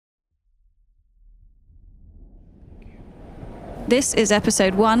This is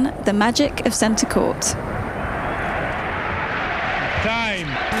episode 1, The Magic of Centre Court. Time.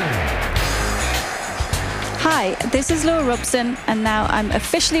 Hi, this is Laura Robson, and now I'm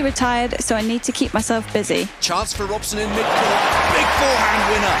officially retired, so I need to keep myself busy. Chance for Robson in mid-court. Big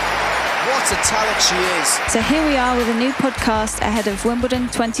forehand winner. What a talent she is. So here we are with a new podcast ahead of Wimbledon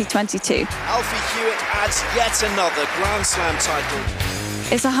 2022. Alfie Hewett adds yet another Grand Slam title.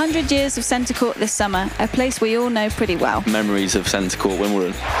 It's 100 years of Centre Court this summer, a place we all know pretty well. Memories of Centre Court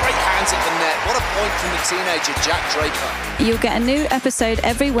Wimbledon. Great hands at the net. What a point from the teenager Jack Draper. You'll get a new episode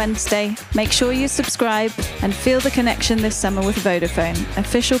every Wednesday. Make sure you subscribe and feel the connection this summer with Vodafone,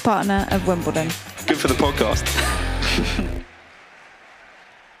 official partner of Wimbledon. Good for the podcast.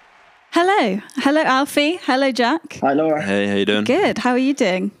 Hello Alfie. Hello Jack. Hi Laura. Hey, how you doing? Good. How are you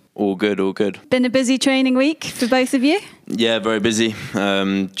doing? All good. Been a busy training week for both of you? Yeah, very busy.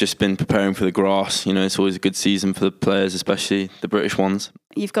 Just been preparing for the grass. You know, it's always a good season for the players, especially the British ones.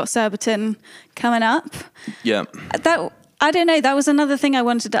 You've got Surbiton coming up. Yeah. I don't know, that was another thing I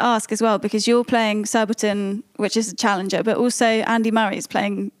wanted to ask as well, because you're playing Surbiton, which is a challenger, but also Andy Murray's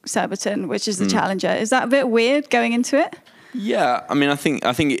playing Surbiton, which is the challenger. Is that a bit weird going into it? Yeah, I mean, I think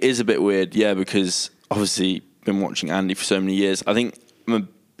it is a bit weird, yeah, because obviously been watching Andy for so many years. I think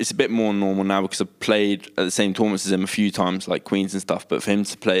it's a bit more normal now because I've played at the same tournaments as him a few times, like Queens and stuff. But for him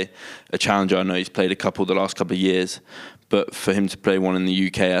to play a challenger, I know he's played a couple the last couple of years, but for him to play one in the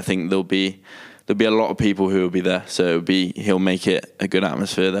UK, I think there'll be a lot of people who will be there. So he'll make it a good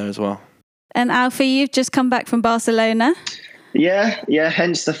atmosphere there as well. And Alfie, you've just come back from Barcelona. Yeah.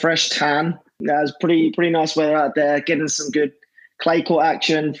 Hence the fresh tan. Yeah, it was pretty nice weather out there. Getting some good clay court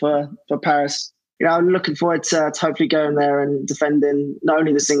action for Paris. You know, I'm looking forward to hopefully going there and defending not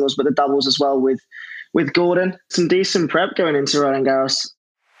only the singles but the doubles as well with Gordon. Some decent prep going into Roland Garros.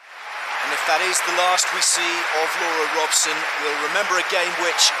 And if that is the last we see of Laura Robson, we'll remember a game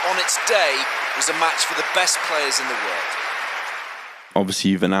which, on its day, was a match for the best players in the world.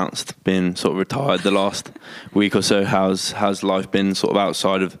 Obviously, you've announced being sort of retired the last week or so. How's life been sort of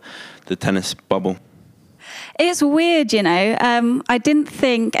outside of the tennis bubble? It's weird, you know. I didn't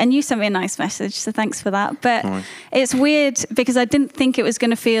think, and you sent me a nice message, so thanks for that. But It's weird because I didn't think it was going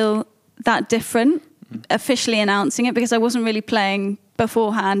to feel that different officially announcing it, because I wasn't really playing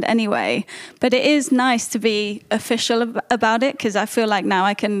beforehand anyway. But it is nice to be official about it, because I feel like now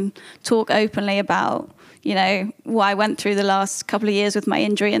I can talk openly about, you know, what I went through the last couple of years with my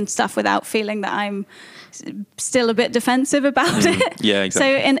injury and stuff without feeling that I'm still a bit defensive about it. Yeah,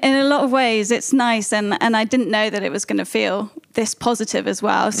 exactly. So in a lot of ways, it's nice. And I didn't know that it was going to feel this positive as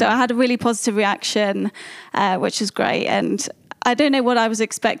well. So I had a really positive reaction, which is great. And I don't know what I was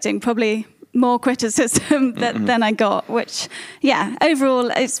expecting, probably more criticism than I got, which, yeah, overall,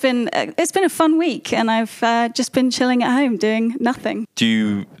 it's been a fun week. And I've just been chilling at home doing nothing. Do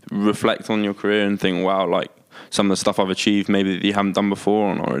you reflect on your career and think, wow, like some of the stuff I've achieved maybe that you haven't done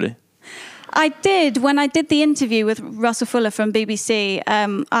before or not already? I did. When I did the interview with Russell Fuller from BBC,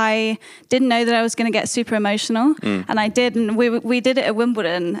 I didn't know that I was going to get super emotional. And I did. And we did it at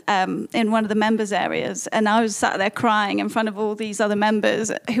Wimbledon in one of the members' areas. And I was sat there crying in front of all these other members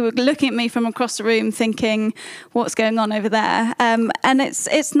who were looking at me from across the room thinking, what's going on over there? And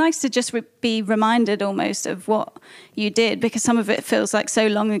it's nice to just be reminded almost of what you did, because some of it feels like so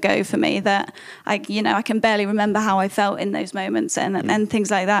long ago for me that I can barely remember how I felt in those moments and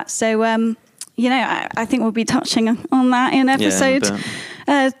things like that. So, I think we'll be touching on that in episode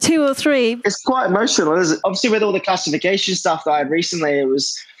 2 or 3. It's quite emotional, isn't it? Obviously, with all the classification stuff that I had recently, it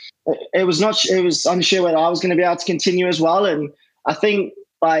was unsure whether I was going to be able to continue as well. And I think,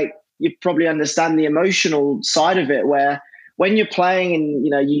 like, you probably understand the emotional side of it, where when you're playing and,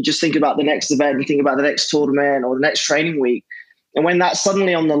 you know, you just think about the next event, you think about the next tournament or the next training week. And when that's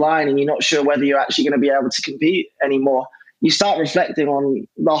suddenly on the line and you're not sure whether you're actually going to be able to compete anymore, you start reflecting on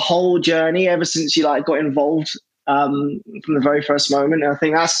the whole journey ever since you got involved from the very first moment. And I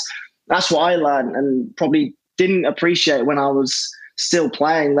think that's what I learned and probably didn't appreciate when I was still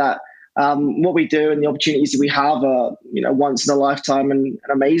playing, that what we do and the opportunities that we have are, once in a lifetime and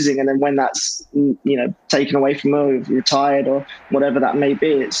amazing. And then when that's, taken away from me, retired or whatever that may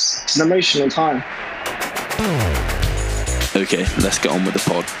be, it's an emotional time. Okay, let's get on with the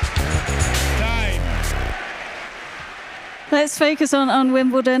pod. Let's focus on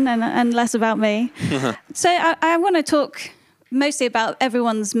Wimbledon and less about me. So I want to talk mostly about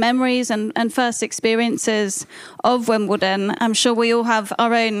everyone's memories and first experiences of Wimbledon. I'm sure we all have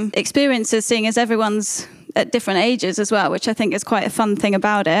our own experiences, seeing as everyone's at different ages as well, which I think is quite a fun thing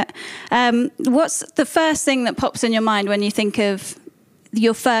about it. What's the first thing that pops in your mind when you think of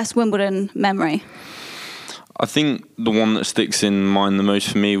your first Wimbledon memory? I think the one that sticks in mind the most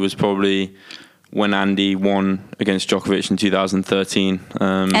for me was probably when Andy won against Djokovic in 2013.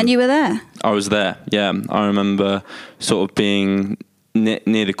 And you were there? I was there, yeah. I remember sort of being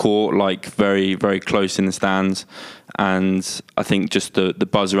near the court, like very, very close in the stands. And I think just the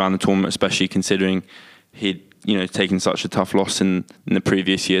buzz around the tournament, especially considering he'd taken such a tough loss in the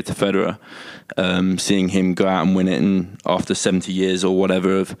previous year to Federer, seeing him go out and win it, and after 70 years or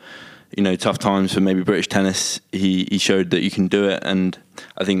whatever of tough times for maybe British tennis, he showed that you can do it. And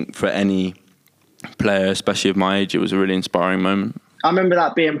I think for any player, especially of my age, it was a really inspiring moment. I remember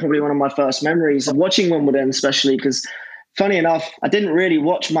that being probably one of my first memories of watching Wimbledon, especially because, funny enough, I didn't really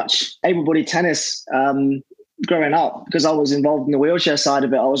watch much able-bodied tennis growing up because I was involved in the wheelchair side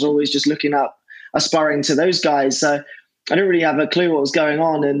of it. I was always just looking up, aspiring to those guys. So I didn't really have a clue what was going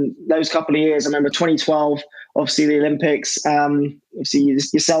on. And those couple of years, I remember 2012, obviously the Olympics, obviously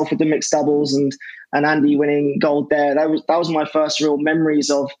yourself with the mixed doubles and Andy winning gold there. That was my first real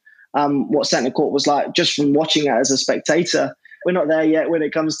memories of what centre court was like, just from watching it as a spectator. We're not there yet when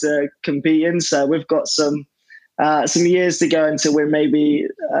it comes to competing, so we've got some years to go until we're maybe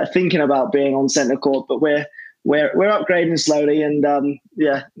thinking about being on centre court. But we're upgrading slowly, and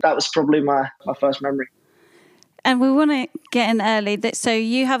that was probably my first memory. And we want to get in early. So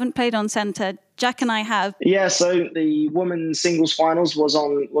you haven't played on centre. Jack and I have. Yeah, so the women's singles finals was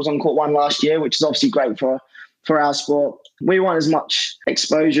on court 1 last year, which is obviously great for our sport. We want as much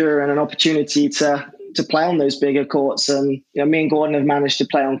exposure and an opportunity to play on those bigger courts. And me and Gordon have managed to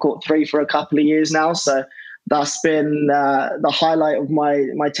play on court 3 for a couple of years now. So that's been the highlight of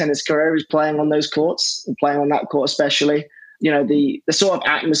my tennis career, is playing on those courts, and playing on that court especially. The sort of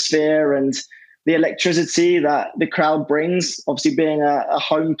atmosphere and the electricity that the crowd brings. Obviously, being a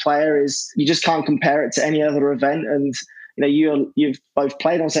home player, you just can't compare it to any other event. And you've both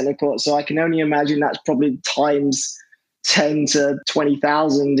played on centre court, so I can only imagine that's probably times 10 to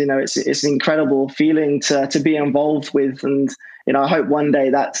 20,000. It's an incredible feeling to be involved with, and I hope one day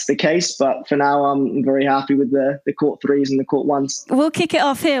that's the case. But for now, I'm very happy with the court 3s and the court 1s. We'll kick it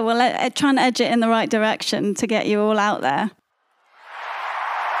off here. We'll try and edge it in the right direction to get you all out there.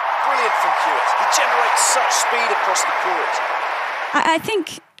 Brilliant from Hewett. He generates such speed across the court. I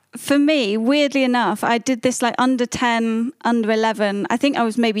think for me, weirdly enough, I did this like under 10, under 11. I think I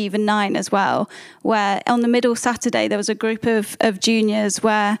was maybe even 9 as well, where on the middle Saturday, there was a group of juniors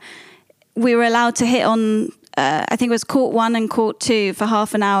where we were allowed to hit on, I think it was court 1 and court 2 for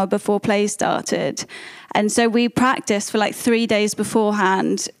half an hour before play started. And so we practiced for like 3 days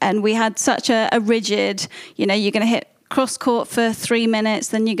beforehand, and we had such a rigid, you're going to hit cross court for 3 minutes,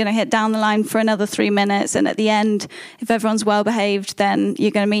 then you're going to hit down the line for another 3 minutes, and at the end, if everyone's well behaved, then you're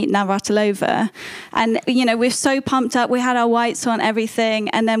going to meet Navratilova. And we're so pumped up. We had our whites on, everything,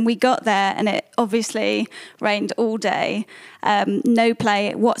 and then we got there, and it obviously rained all day. No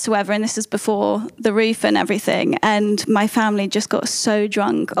play whatsoever, and this is before the roof and everything. And my family just got so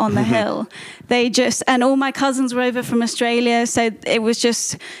drunk on the hill. And all my cousins were over from Australia, so it was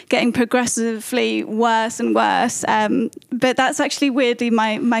just getting progressively worse and worse. But that's actually weirdly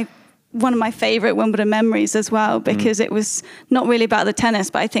one of my favourite Wimbledon memories as well, because it was not really about the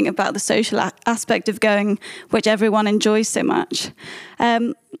tennis, but I think about the social aspect of going, which everyone enjoys so much.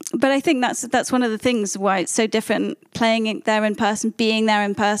 But I think that's one of the things why it's so different, playing it there in person, being there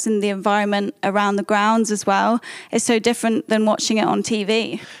in person, the environment around the grounds as well is so different than watching it on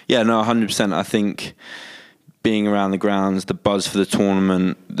TV. Yeah, no, 100%. I think being around the grounds, the buzz for the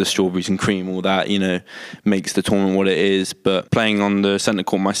tournament, the strawberries and cream, all that, makes the tournament what it is. But playing on the centre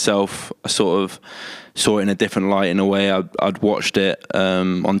court myself, I sort of saw it in a different light in a way. I'd watched it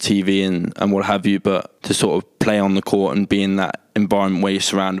on TV and what have you, but to sort of play on the court and be in that environment where you're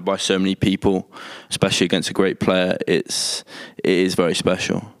surrounded by so many people, especially against a great player, it is very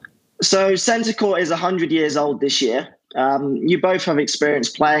special. So centre court is 100 years old this year. You both have experience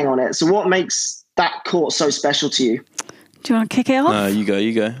playing on it. So what makes that court so special to you? Do you want to kick it off? No,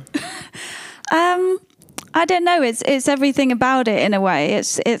 you go. I don't know. It's everything about it in a way.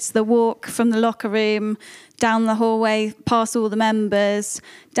 It's the walk from the locker room down the hallway, past all the members,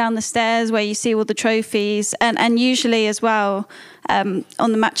 down the stairs where you see all the trophies, and usually as well on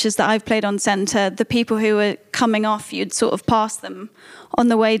the matches that I've played on centre, the people who were coming off, you'd sort of pass them on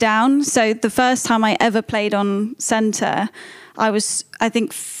the way down. So the first time I ever played on centre, I was, I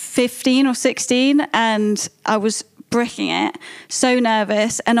think, 15 or 16, and I was bricking it, so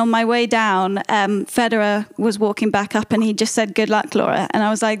nervous. And on my way down, Federer was walking back up, and he just said, "Good luck, Laura." And I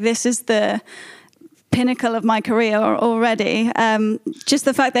was like, this is the pinnacle of my career already. Just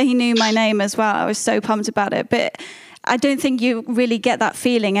the fact that he knew my name as well, I was so pumped about it. But I don't think you really get that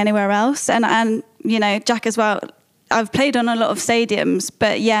feeling anywhere else. And Jack as well, I've played on a lot of stadiums,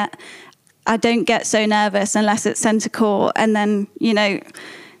 but yet I don't get so nervous unless it's centre court. And then,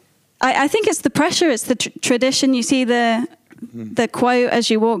 I think it's the pressure, it's the tradition. You see the quote as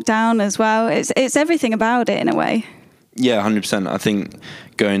you walk down as well. It's everything about it in a way. Yeah, 100%. I think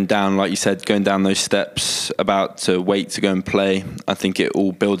going down, like you said, going down those steps, about to wait to go and play, I think it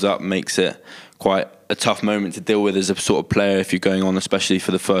all builds up, makes it quite a tough moment to deal with as a sort of player if you're going on, especially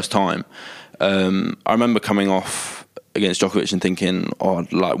for the first time. I remember coming off against Djokovic and thinking,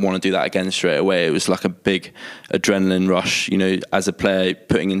 I'd want to do that again straight away. It was like a big adrenaline rush, as a player,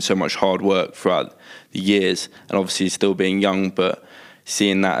 putting in so much hard work throughout the years, and obviously still being young, but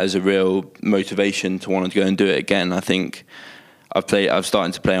seeing that as a real motivation to want to go and do it again. I think I've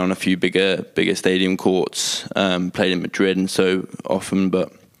started to play on a few bigger stadium courts, played in Madrid and so often,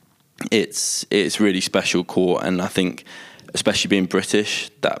 but it's really special court, and I think especially being British,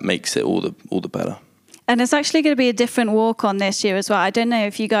 that makes it all the better. And it's actually going to be a different walk on this year as well. I don't know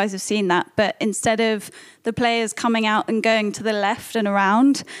if you guys have seen that, but instead of the players coming out and going to the left and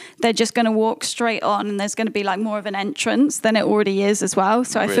around, they're just going to walk straight on, and there's going to be more of an entrance than it already is as well.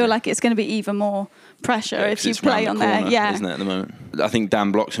 So I feel like it's going to be even more pressure if you play on there. Yeah, isn't it, at the moment? I think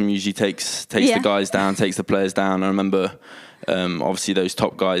Dan Bloxham usually takes the guys down, takes the players down. I remember obviously those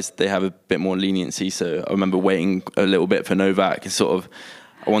top guys, they have a bit more leniency. So I remember waiting a little bit for Novak and sort of,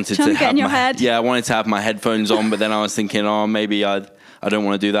 I wanted to have I wanted to have my headphones on, but then I was thinking, maybe I don't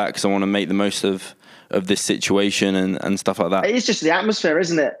want to do that because I want to make the most of this situation and stuff like that. It's just the atmosphere,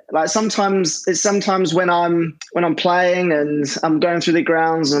 isn't it? Like sometimes when I'm playing and I'm going through the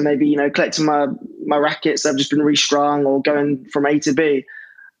grounds and maybe collecting my rackets that have just been restrung or going from A to B.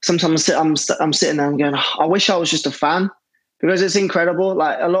 Sometimes I'm sitting there and going, I wish I was just a fan. Because it's incredible.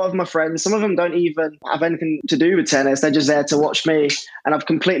 Like a lot of my friends, some of them don't even have anything to do with tennis. They're just there to watch me. And I've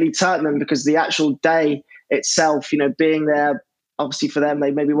completely turned them because the actual day itself, being there, obviously for them,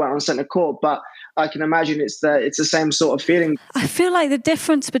 they maybe weren't on centre court, but I can imagine it's the same sort of feeling. I feel like the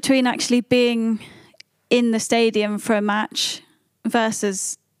difference between actually being in the stadium for a match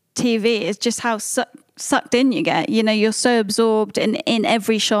versus TV is just how sucked in you get. You're so absorbed in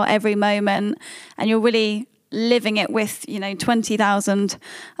every shot, every moment, and you're really living it with 20,000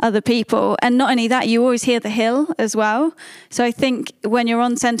 other people. And not only that, you always hear the hill as well. So I think when you're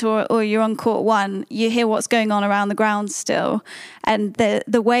on centre or you're on court one, you hear what's going on around the ground still, and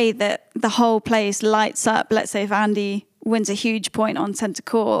the way that the whole place lights up. Let's say if Andy wins a huge point on centre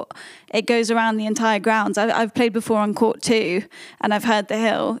court, it goes around the entire grounds. I've played before on court 2 and I've heard the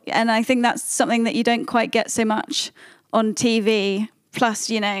hill, and I think that's something that you don't quite get so much on TV.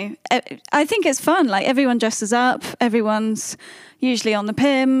 Plus, I think it's fun. Like everyone dresses up, everyone's usually on the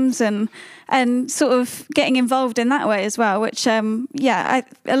pims and sort of getting involved in that way as well. Which, a lot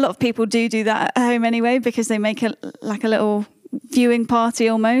of people do that at home anyway because they make a little viewing party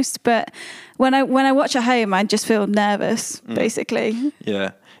almost. But when I watch at home, I just feel nervous, basically.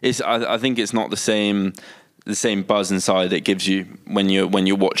 Yeah, I think it's not the same buzz inside it gives you when you're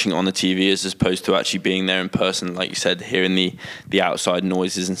watching it on the TV as opposed to actually being there in person, like you said, hearing the outside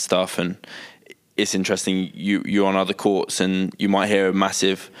noises and stuff. And it's interesting, you're on other courts and you might hear a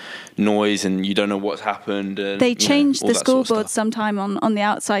massive noise and you don't know what's happened. And, they change the scoreboard sometime on the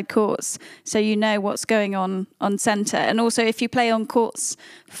outside courts, so you know what's going on centre. And also if you play on courts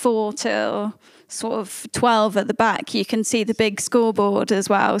 4 till sort of 12 at the back, you can see the big scoreboard as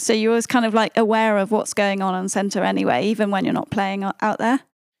well. So you're always kind of aware of what's going on centre anyway, even when you're not playing out there.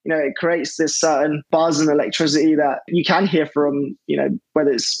 It creates this certain buzz and electricity that you can hear from,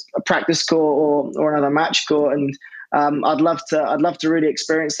 whether it's a practice court or another match court. And I'd love to really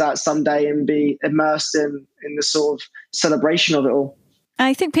experience that someday and be immersed in the sort of celebration of it all.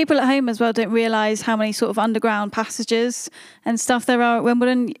 I think people at home as well don't realise how many sort of underground passages and stuff there are at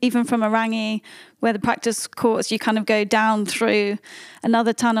Wimbledon, even from Arangi, where the practice courts, you kind of go down through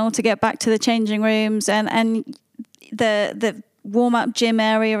another tunnel to get back to the changing rooms, and the warm-up gym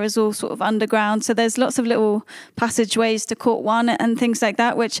area is all sort of underground. So there's lots of little passageways to court one and things like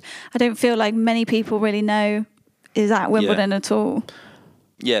that, which I don't feel like many people really know is at Wimbledon at all.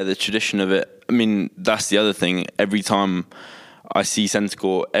 Yeah, the tradition of it. I mean, that's the other thing. Every time I see centre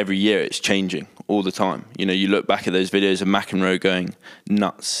court, every year it's changing all the time. You look back at those videos of McEnroe going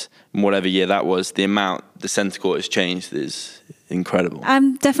nuts, and whatever year that was, the amount the centre court has changed is incredible.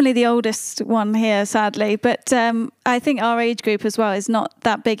 I'm definitely the oldest one here, sadly, but I think our age group as well is not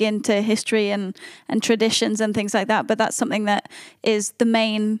that big into history and traditions and things like that, but that's something that is the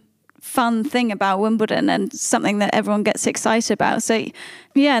main fun thing about Wimbledon and something that everyone gets excited about. So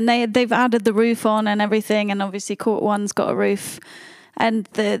yeah, and they've added the roof on and everything, and obviously court one's got a roof and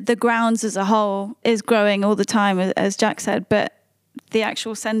the grounds as a whole is growing all the time, as Jack said, but the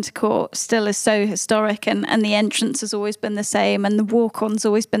actual centre court still is so historic, and the entrance has always been the same, and the walk-on's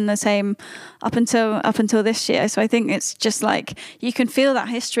always been the same up until this year. So I think it's just like you can feel that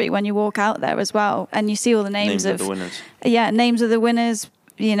history when you walk out there as well, and you see all the names of the winners. Yeah, names of the winners.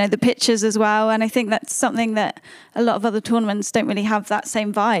 You know, the pictures as well, and I think that's something that a lot of other tournaments don't really have that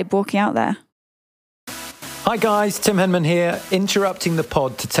same vibe walking out there. Hi guys, Tim Henman here, interrupting the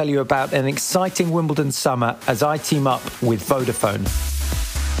pod to tell you about an exciting Wimbledon summer as I team up with Vodafone.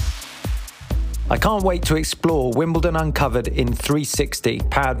 I can't wait to explore Wimbledon Uncovered in 360,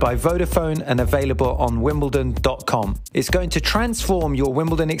 powered by Vodafone and available on wimbledon.com. It's going to transform your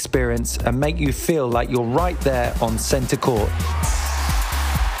Wimbledon experience and make you feel like you're right there on centre court.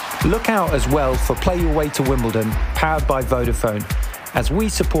 Look out as well for Play Your Way to Wimbledon, powered by Vodafone, as we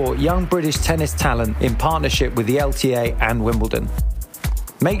support young British tennis talent in partnership with the LTA and Wimbledon.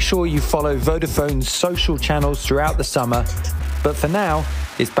 Make sure you follow Vodafone's social channels throughout the summer, but for now,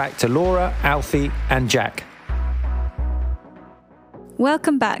 it's back to Laura, Alfie and Jack.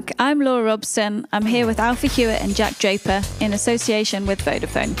 Welcome back. I'm Laura Robson. I'm here with Alfie Hewett and Jack Draper in association with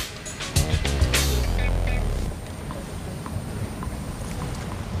Vodafone.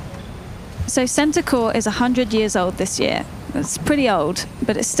 So centre court is 100 years old this year. It's pretty old,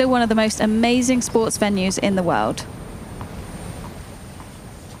 but it's still one of the most amazing sports venues in the world.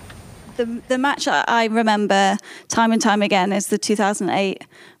 The match I remember time and time again is the 2008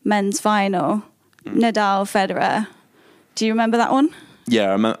 men's final, Nadal, Federer. Do you remember that one? Yeah,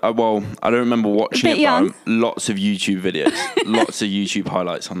 I remember, well, I don't remember watching it, young. but lots of YouTube videos, lots of YouTube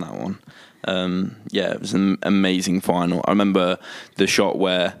highlights on that one. Yeah, it was an amazing final. I remember the shot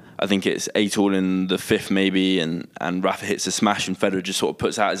where I think it's 8-all in the fifth maybe, and Rafa hits a smash and Federer just sort of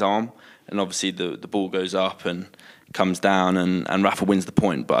puts out his arm, and obviously the ball goes up and comes down, and Rafa wins the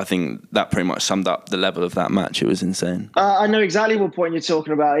point. But I think that pretty much summed up the level of that match. It was insane. I know exactly what point you're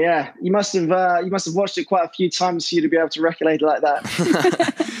talking about. Yeah, you must have watched it quite a few times for you to be able to recollect like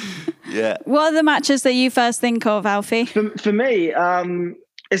that. Yeah. What are the matches that you first think of, Alfie? For me,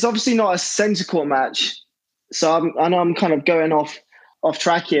 it's obviously not a centre court match, so I know I'm kind of going off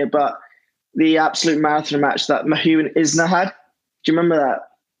track here, but the absolute marathon match that Mahou and Isner had, do you remember that?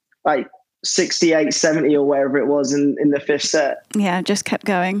 Like 68-70 or wherever it was in the fifth set. Yeah, it just kept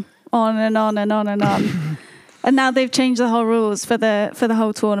going on and on and on and on. And now they've changed the whole rules for the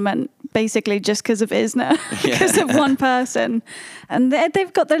whole tournament, basically just because of Isner, because of one person. And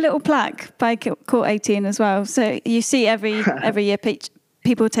they've got their little plaque by court 18 as well. So you see every year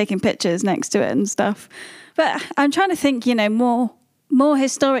people taking pictures next to it and stuff. But I'm trying to think, more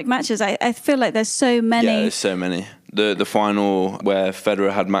historic matches. I feel like there's so many. Yeah, there's so many. The final where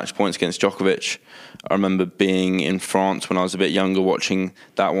Federer had match points against Djokovic, I remember being in France when I was a bit younger watching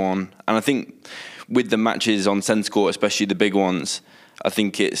that one. And I think with the matches on centre court, especially the big ones, I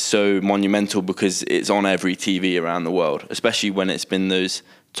think it's so monumental because it's on every TV around the world, especially when it's been those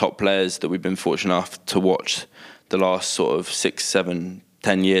top players that we've been fortunate enough to watch the last sort of 6, 7,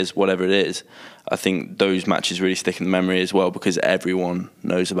 10 years, whatever it is. I think those matches really stick in the memory as well because everyone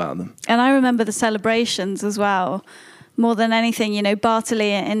knows about them. And I remember the celebrations as well, more than anything.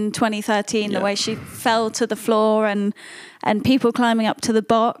 Bartley in 2013, the way she fell to the floor and people climbing up to the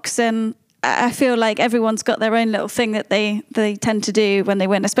box. And I feel like everyone's got their own little thing that they tend to do when they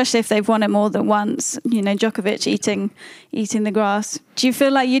win, especially if they've won it more than once. Djokovic eating the grass. Do you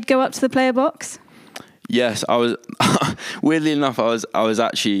feel like you'd go up to the player box? Yes, I was. Weirdly enough, I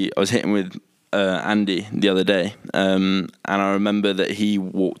was hitting with Andy the other day, and I remember that he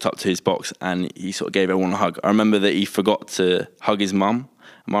walked up to his box and he sort of gave everyone a hug. I remember that he forgot to hug his mum.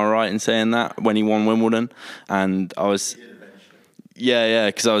 Am I right in saying that, when he won Wimbledon? And I was,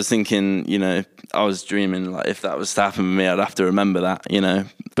 because I was thinking, I was dreaming like if that was to happen to me, I'd have to remember that,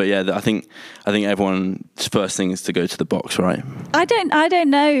 But yeah, I think everyone's first thing is to go to the box, right? I don't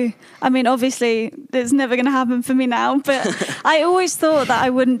know. I mean, obviously, it's never going to happen for me now. But I always thought that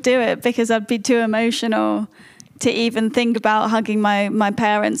I wouldn't do it because I'd be too emotional to even think about hugging my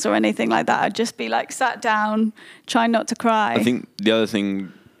parents or anything like that. I'd just be like sat down, trying not to cry. I think the other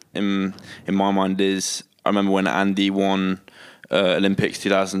thing in my mind is I remember when Andy won Olympics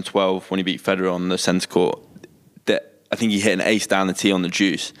 2012 when he beat Federer on the centre court. I think he hit an ace down the tee on the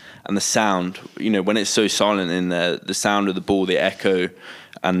deuce, and the sound, when it's so silent in there, the sound of the ball, the echo,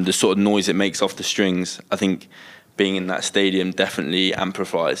 and the sort of noise it makes off the strings, I think being in that stadium definitely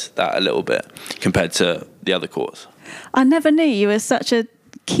amplifies that a little bit compared to the other courts. I never knew you were such a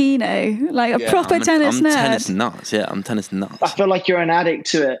keno, like a proper tennis nerd. I'm tennis nuts, I'm tennis nuts. I feel like you're an addict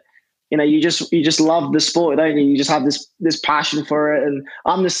to it. you just love the sport, don't you? You just have this passion for it. And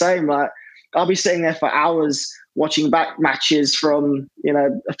I'm the same. Like, I'll be sitting there for hours watching back matches from,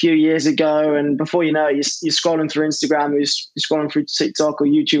 a few years ago. And before you know it, you're scrolling through Instagram, you're scrolling through TikTok or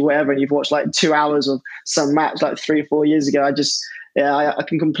YouTube, whatever, and you've watched like 2 hours of some match like 3 or 4 years ago. I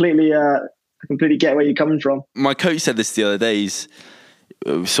can completely get where you're coming from. My coach said this the other day.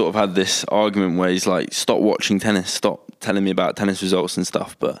 We sort of had this argument where he's like, stop watching tennis, stop telling me about tennis results and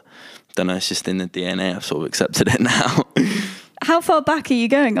stuff. But I don't know, it's just in the DNA. I've sort of accepted it now. How far back are you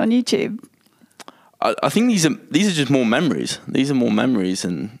going on YouTube? I think these are just more memories. These are more memories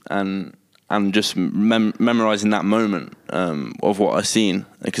and just memorising that moment of what I've seen,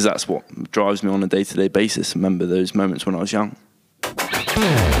 because that's what drives me on a day-to-day basis. Remember those moments when I was young.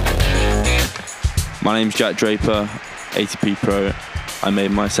 My name's Jack Draper, ATP Pro. I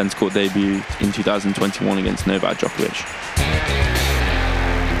made my centre court debut in 2021 against Novak Djokovic.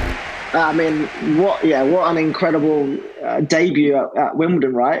 I mean, what an incredible debut at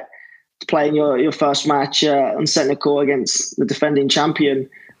Wimbledon, right? Playing your first match on centre court against the defending champion.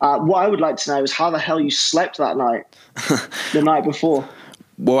 What I would like to know is how the hell you slept that night, the night before.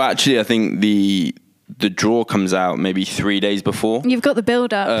 Well, actually, I think the draw comes out maybe 3 days before. You've got the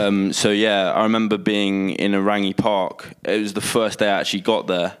build-up. So, yeah, I remember being in Orangi Park. It was the first day I actually got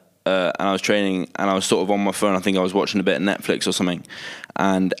there, and I was training, and I was sort of on my phone. I think I was watching a bit of Netflix or something,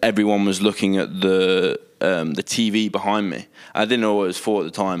 and everyone was looking at the TV behind me. I didn't know what it was for at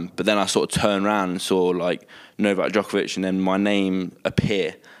the time, but then I sort of turned around and saw like Novak Djokovic and then my name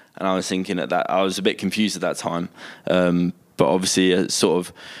appear, and I was thinking I was a bit confused at that time, but obviously I sort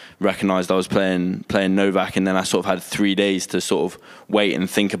of recognised I was playing Novak, and then I sort of had 3 days to sort of wait and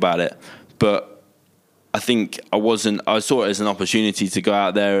think about it. But I think I saw it as an opportunity to go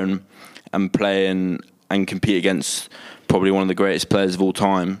out there and play and compete against probably one of the greatest players of all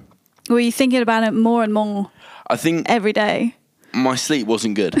time. Were you thinking about it more and more? I think every day. My sleep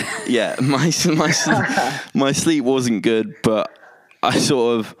wasn't good. Yeah, my sleep wasn't good, but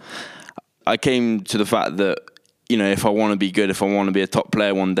I came to the fact that, if I want to be good, if I want to be a top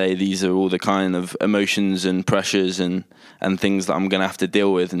player one day, these are all the kind of emotions and pressures and things that I'm going to have to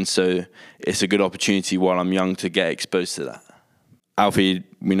deal with. And so it's a good opportunity while I'm young to get exposed to that. Alfie,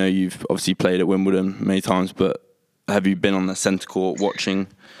 we know you've obviously played at Wimbledon many times, but have you been on the centre court watching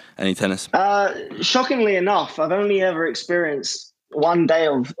any tennis? Shockingly enough, I've only ever experienced 1 day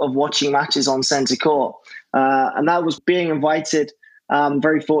of watching matches on centre court. And that was being invited,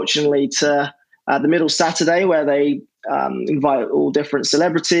 very fortunately, to the Middle Saturday, where they invite all different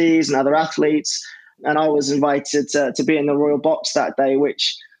celebrities and other athletes. And I was invited to be in the Royal Box that day,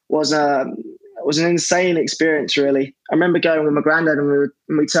 which was an insane experience, really. I remember going with my granddad, and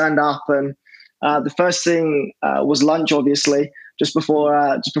we turned up, and the first thing was lunch, obviously, just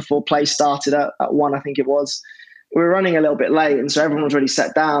before play started at 1, I think it was. We were running a little bit late, and so everyone was already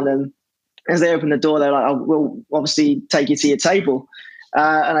sat down. And as they opened the door, they're like, "We'll obviously take you to your table."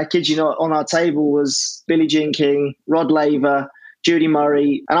 And I kid you not, on our table was Billie Jean King, Rod Laver, Judy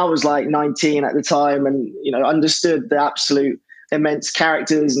Murray, and I was like 19 at the time, and understood the absolute immense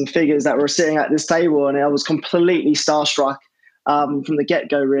characters and figures that were sitting at this table, and I was completely starstruck from the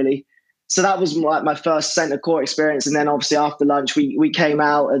get-go, really. So that was like my first centre court experience. And then obviously after lunch, we came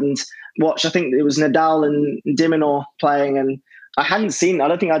out and watched, I think it was Nadal and Dimonor playing. And I don't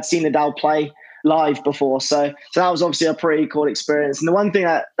think I'd seen Nadal play live before. So that was obviously a pretty cool experience. And the one thing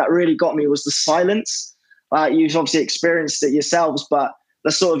that really got me was the silence. You've obviously experienced it yourselves, but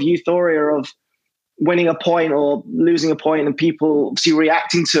the sort of euphoria of winning a point or losing a point and people obviously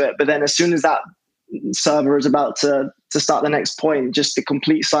reacting to it. But then as soon as that server is about to start the next point, just the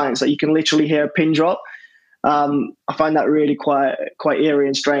complete silence that you can literally hear a pin drop. I find that really quite eerie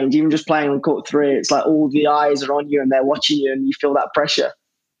and strange. Even just playing on court 3, it's like all the eyes are on you and they're watching you, and you feel that pressure.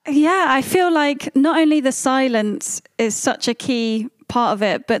 Yeah, I feel like not only the silence is such a key part of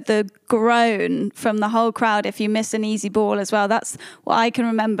it, but the groan from the whole crowd if you miss an easy ball as well. That's what I can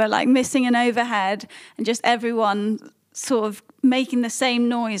remember, like missing an overhead and just everyone sort of making the same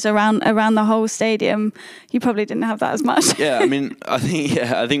noise around the whole stadium. You probably didn't have that as much. Yeah, I mean, I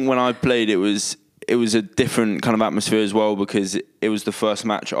think when I played, it was a different kind of atmosphere as well, because it was the first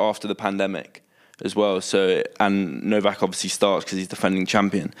match after the pandemic as well. So, and Novak obviously starts because he's defending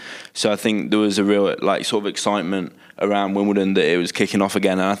champion. So I think there was a real sort of excitement around Wimbledon that it was kicking off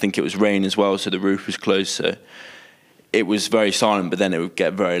again, and I think it was rain as well, so the roof was closed. So it was very silent, but then it would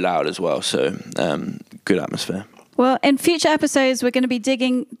get very loud as well. So good atmosphere. Well, in future episodes, we're going to be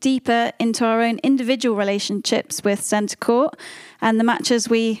digging deeper into our own individual relationships with centre court and the matches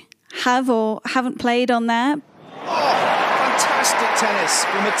we have or haven't played on there. Oh, Fantastic tennis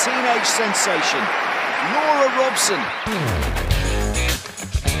from a teenage sensation, Laura Robson.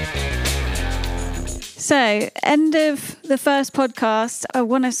 So, end of the first podcast, I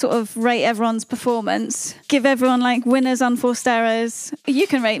want to sort of rate everyone's performance, give everyone like winners, unforced errors. You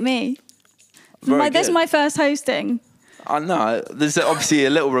can rate me. This is my first hosting. I know there's obviously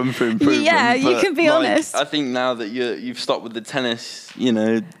a little room for improvement. Yeah, you can be honest. I think now that you've stopped with the tennis,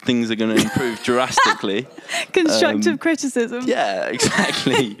 things are going to improve drastically. Constructive criticism. Yeah,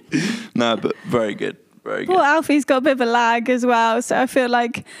 exactly. No, but very good, very good. Well, Alfie's got a bit of a lag as well, so I feel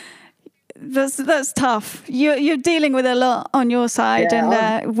like that's tough. You're dealing with a lot on your side,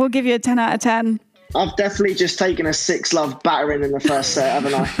 and we'll give you a 10 out of 10. I've definitely just taken a 6-love battering in the first set,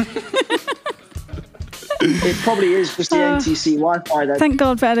 haven't I? It probably is just the NTC Wi-Fi though. Thank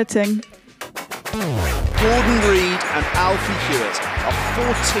God for editing. Gordon Reid and Alfie Hewett are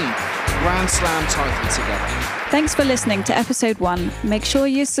 14th Grand Slam title together. Thanks for listening to episode 1. Make sure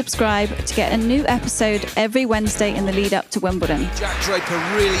you subscribe to get a new episode every Wednesday in the lead up to Wimbledon. Jack Draper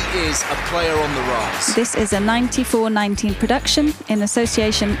really is a player on the rise. This is a 94-19 production in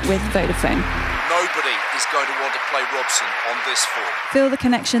association with Vodafone. Nobody is going to want to play Robson on this form. Feel the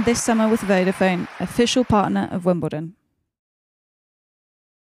connection this summer with Vodafone, official partner of Wimbledon.